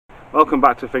Welcome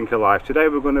back to Finca Life. Today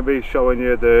we're going to be showing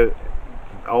you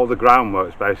all the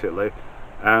groundworks basically,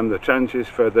 the trenches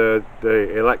for the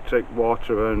electric,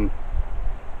 water and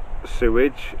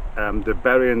sewage, the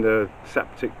burying the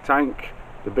septic tank,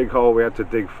 the big hole we had to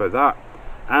dig for that,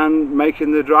 and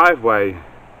making the driveway.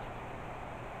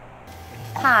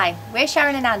 Hi, we're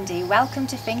Sharon and Andy. Welcome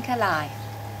to Finca Life.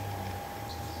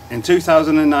 In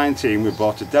 2019 we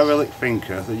bought a derelict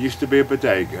finca that used to be a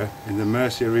bodega in the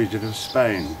Murcia region of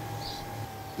Spain.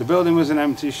 The building was an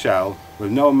empty shell with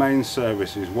no main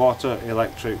services, water,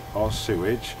 electric or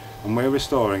sewage, and we're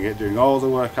restoring it, doing all the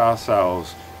work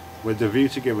ourselves, with the view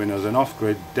to giving us an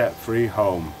off-grid, debt-free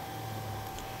home.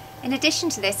 In addition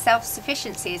to this,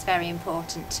 self-sufficiency is very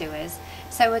important to us,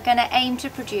 so we're going to aim to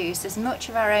produce as much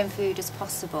of our own food as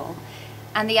possible,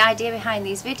 and the idea behind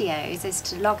these videos is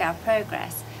to log our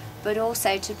progress, but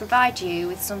also to provide you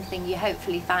with something you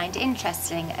hopefully find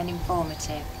interesting and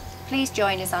informative. Please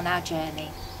join us on our journey.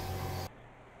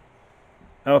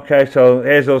 Okay, so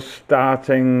here's us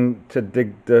starting to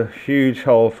dig the huge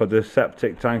hole for the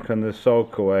septic tank and the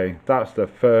soakaway. That's the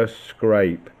first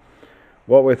scrape.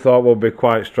 What we thought would be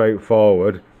quite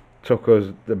straightforward took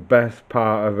us the best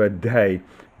part of a day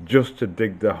just to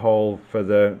dig the hole for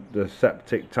the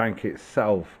septic tank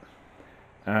itself.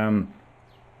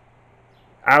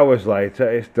 Hours later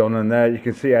it's done, and there you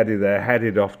can see Eddie there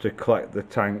headed off to collect the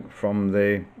tank from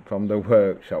the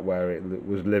workshop where it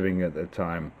was living at the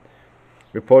time.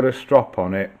 We put a strop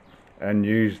on it and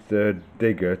used the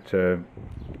digger to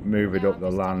move it up the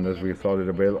land, as we thought it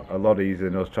would be a lot easier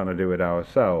than us trying to do it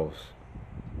ourselves.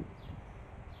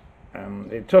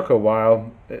 It took a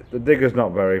while. The digger's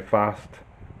not very fast.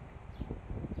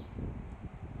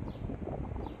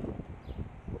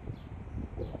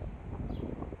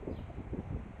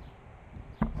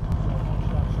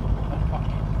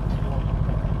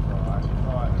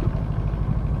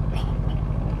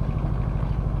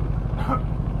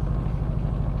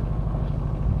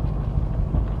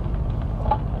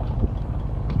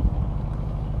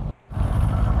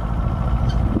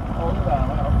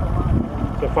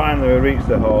 So finally we reached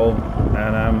the hole,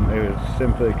 and it was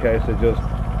simply a case of just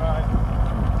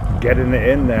getting it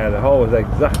in there. The hole was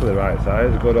exactly the right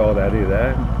size. Good old Eddie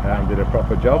there did a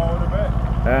proper job,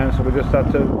 and so we just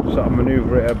had to sort of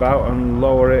manoeuvre it about and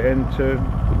lower it into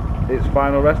its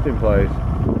final resting place,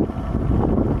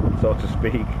 so to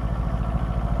speak.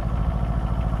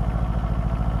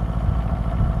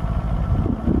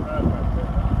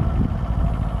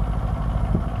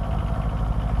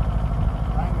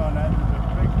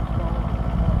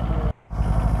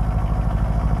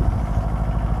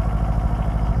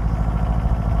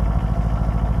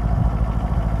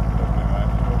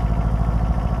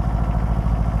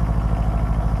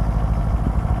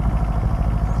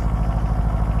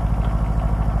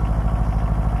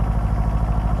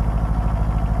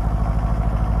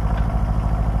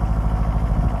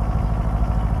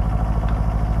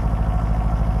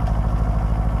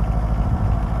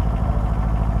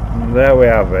 There we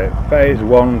have it, phase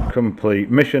 1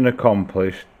 complete, mission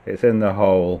accomplished. It's in the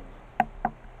hole.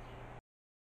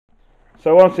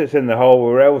 So once it's in the hole,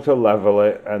 we were able to level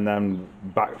it and then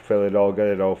backfill it all, get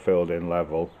it all filled in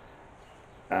level,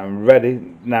 and ready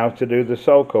now to do the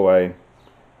soak away.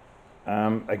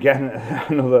 Again,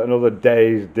 another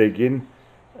day's digging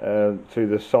through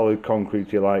the solid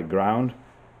concretey like ground.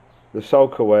 The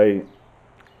soak away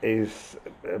is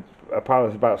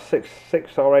apparently about six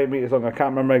or 8 meters long. I can't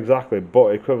remember exactly, but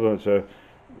equivalent to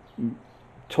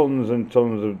tons and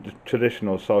tons of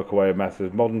traditional soakaway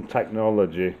methods, modern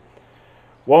technology.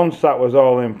 Once that was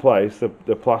all in place, the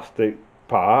plastic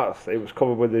parts, it was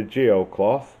covered with a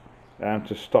geocloth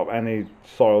to stop any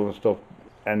soil and stuff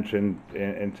entering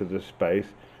into the space,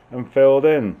 and filled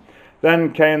in.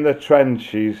 Then came the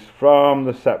trenches from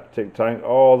the septic tank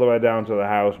all the way down to the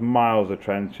house, miles of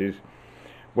trenches,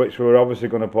 which we're obviously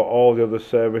going to put all the other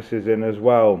services in as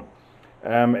well.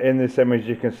 In this image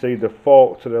you can see the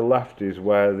fork to the left is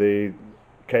where the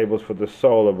cables for the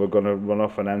solar were going to run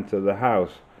off and enter the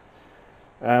house.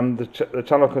 The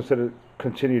channel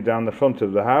continued down the front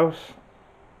of the house,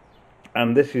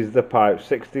 and this is the pipe,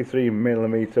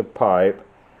 63mm pipe,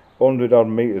 100 odd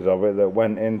meters of it that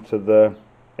went into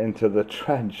the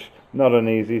trench. Not an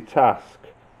easy task.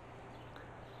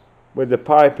 With the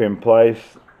pipe in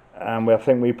place, and I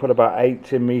think we put about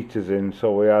 80 meters in,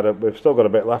 so we've still got a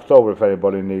bit left over if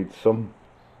anybody needs some.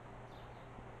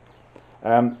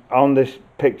 On this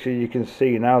picture you can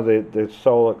see now the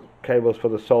solar cables for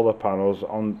the solar panels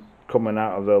coming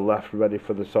out of the left, ready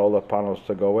for the solar panels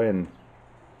to go in.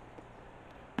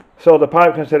 So the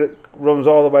pipe runs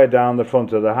all the way down the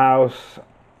front of the house,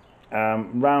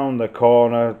 round the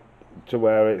corner, to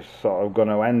where it's sort of going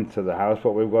to enter the house,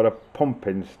 but we've got a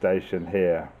pumping station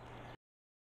here.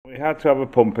 We had to have a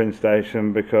pumping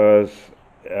station because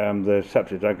the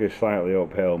septic tank is slightly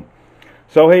uphill.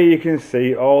 So here you can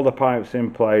see all the pipes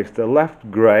in place. The left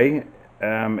grey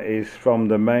is from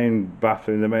the main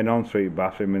bathroom, the main ensuite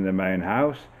bathroom in the main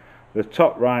house. The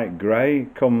top right grey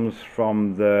comes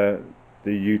from the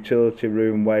utility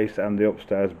room waste and the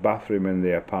upstairs bathroom in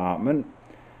the apartment.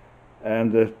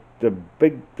 And the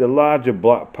larger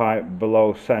black pipe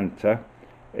below centre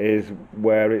is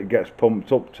where it gets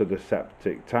pumped up to the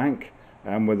septic tank,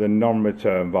 and with a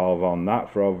non-return valve on that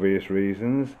for obvious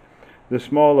reasons. The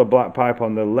smaller black pipe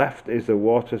on the left is the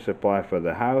water supply for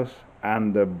the house,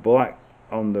 and the black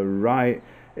on the right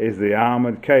is the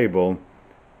armoured cable,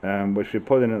 which we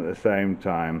put in at the same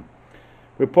time.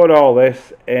 We put all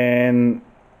this in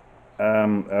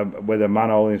with a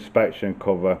manhole inspection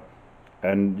cover,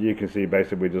 and you can see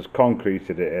basically we just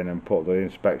concreted it in and put the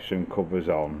inspection covers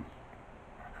on.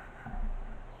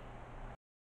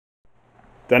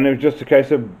 Then it was just a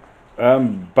case of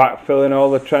backfilling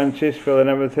all the trenches, filling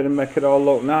everything and make it all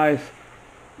look nice.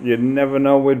 You'd never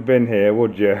know we'd been here,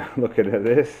 would you? Looking at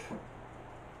this.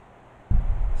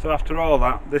 So after all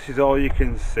that, this is all you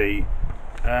can see.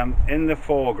 In the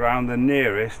foreground, the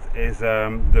nearest is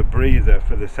the breather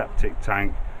for the septic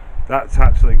tank. That's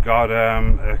actually got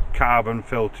a carbon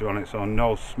filter on it, so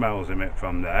no smells emit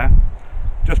from there.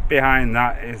 Just behind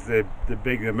that is the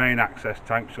main access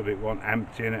tank, should it want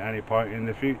emptying at any point in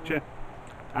the future.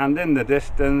 And in the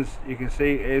distance you can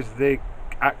see is the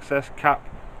access cap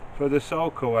for the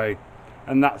soakaway,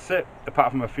 and that's it.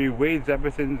 Apart from a few weeds,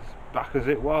 everything's back as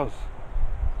it was.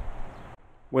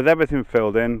 With everything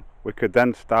filled in, we could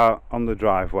then start on the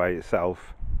driveway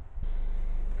itself.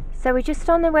 So we're just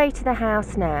on the way to the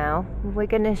house now. We're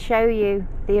going to show you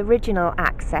the original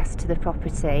access to the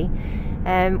property.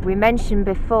 We mentioned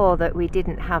before that we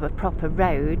didn't have a proper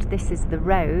road. This is the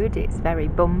road. It's very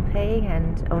bumpy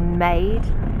and unmade.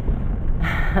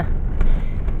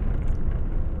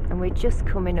 And we're just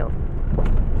coming up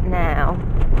now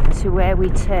to where we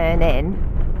turn in,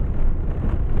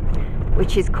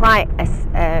 which is quite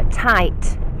a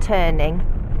tight turning,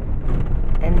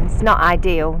 and it's not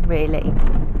ideal really.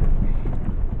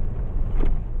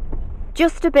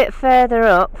 Just a bit further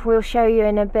up, we'll show you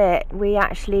in a bit, we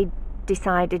actually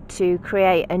decided to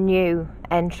create a new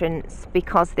entrance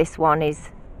because this one is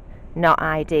not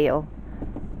ideal.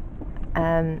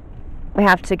 We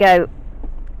have to go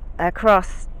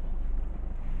across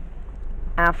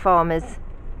our farmer's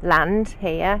land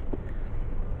here.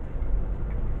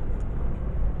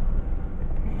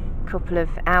 Couple of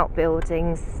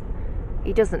outbuildings.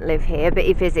 He doesn't live here, but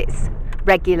he visits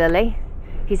regularly.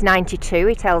 He's 92,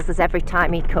 he tells us every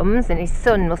time he comes, and his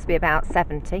son must be about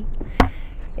 70.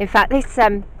 In fact, this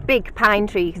big pine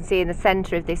tree you can see in the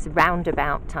centre of this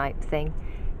roundabout type thing,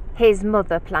 his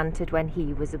mother planted when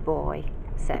he was a boy,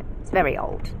 so it's very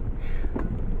old.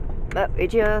 But we're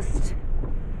just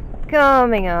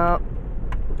coming up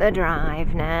the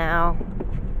drive now.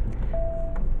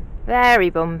 Very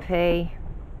bumpy.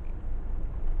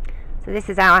 So this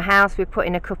is our house. We're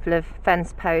putting a couple of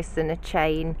fence posts and a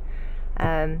chain.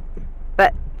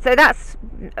 So that's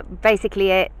basically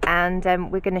it, and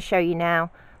we're going to show you now.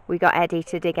 We got Eddie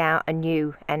to dig out a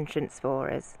new entrance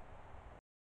for us.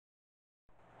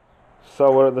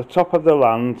 So we're at the top of the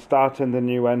land, starting the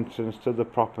new entrance to the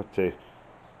property.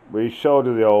 We showed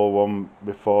you the old one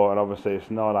before, and obviously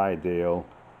it's not ideal.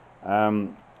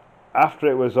 After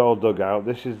it was all dug out,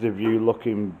 this is the view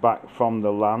looking back from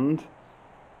the land.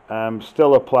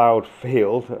 Still a ploughed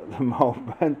field at the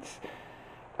moment,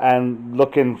 and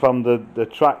looking from the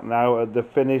track now at the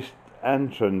finished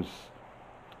entrance.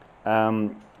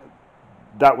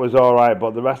 That was alright,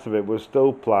 but the rest of it was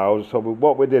still ploughed. So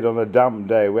what we did on a damp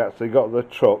day, we actually got the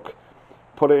truck,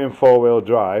 put it in four-wheel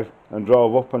drive and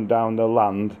drove up and down the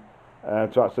land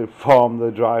to actually form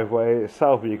the driveway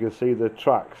itself. You can see the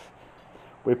tracks.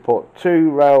 We put two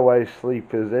railway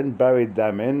sleepers in, buried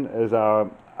them in as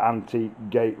our antique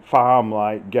gate,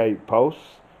 farm-like gate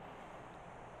posts.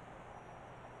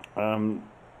 And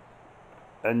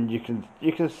you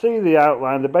can see the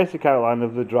outline, the basic outline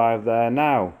of the drive there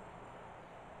now.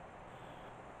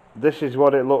 This is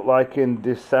what it looked like in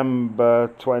December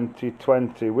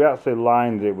 2020. We actually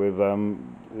lined it with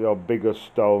bigger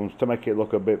stones to make it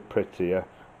look a bit prettier.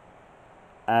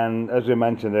 And as we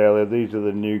mentioned earlier, these are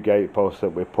the new gate posts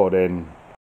that we put in.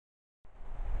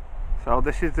 So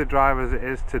this is the drive as it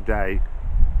is today.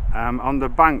 On the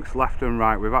banks left and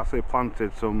right, we've actually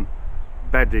planted some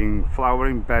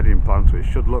flowering bedding plants, which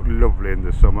should look lovely in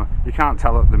the summer. You can't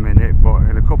tell at the minute, but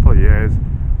in a couple of years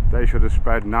they should have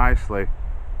spread nicely.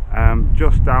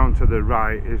 Just down to the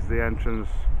right is the entrance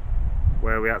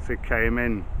where we actually came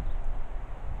in,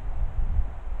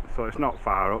 so it's not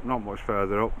far up, not much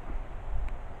further up.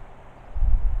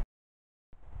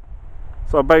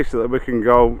 So basically we can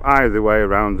go either way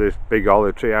around this big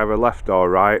olive tree, either left or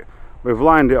right. We've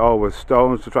lined it all with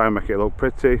stones to try and make it look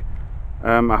pretty.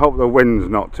 I hope the wind's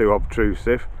not too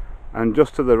obtrusive. And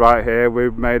just to the right here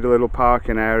we've made a little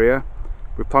parking area.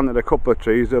 We've planted a couple of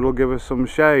trees that'll give us some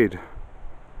shade.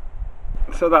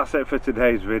 So that's it for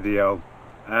today's video.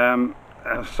 I'm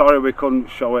sorry we couldn't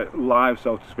show it live,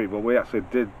 so to speak, but we actually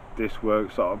did this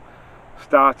work, sort of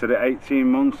started it 18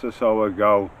 months or so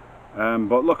ago.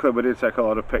 But luckily we did take a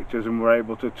lot of pictures and we're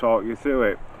able to talk you through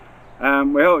it.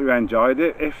 We hope you enjoyed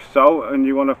it. If so, and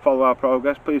you want to follow our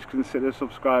progress, please consider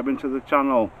subscribing to the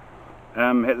channel.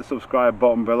 Hit the subscribe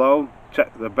button below,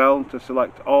 check the bell to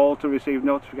select all to receive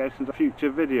notifications of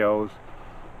future videos.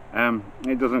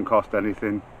 It doesn't cost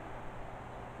anything.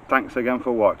 Thanks again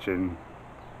for watching.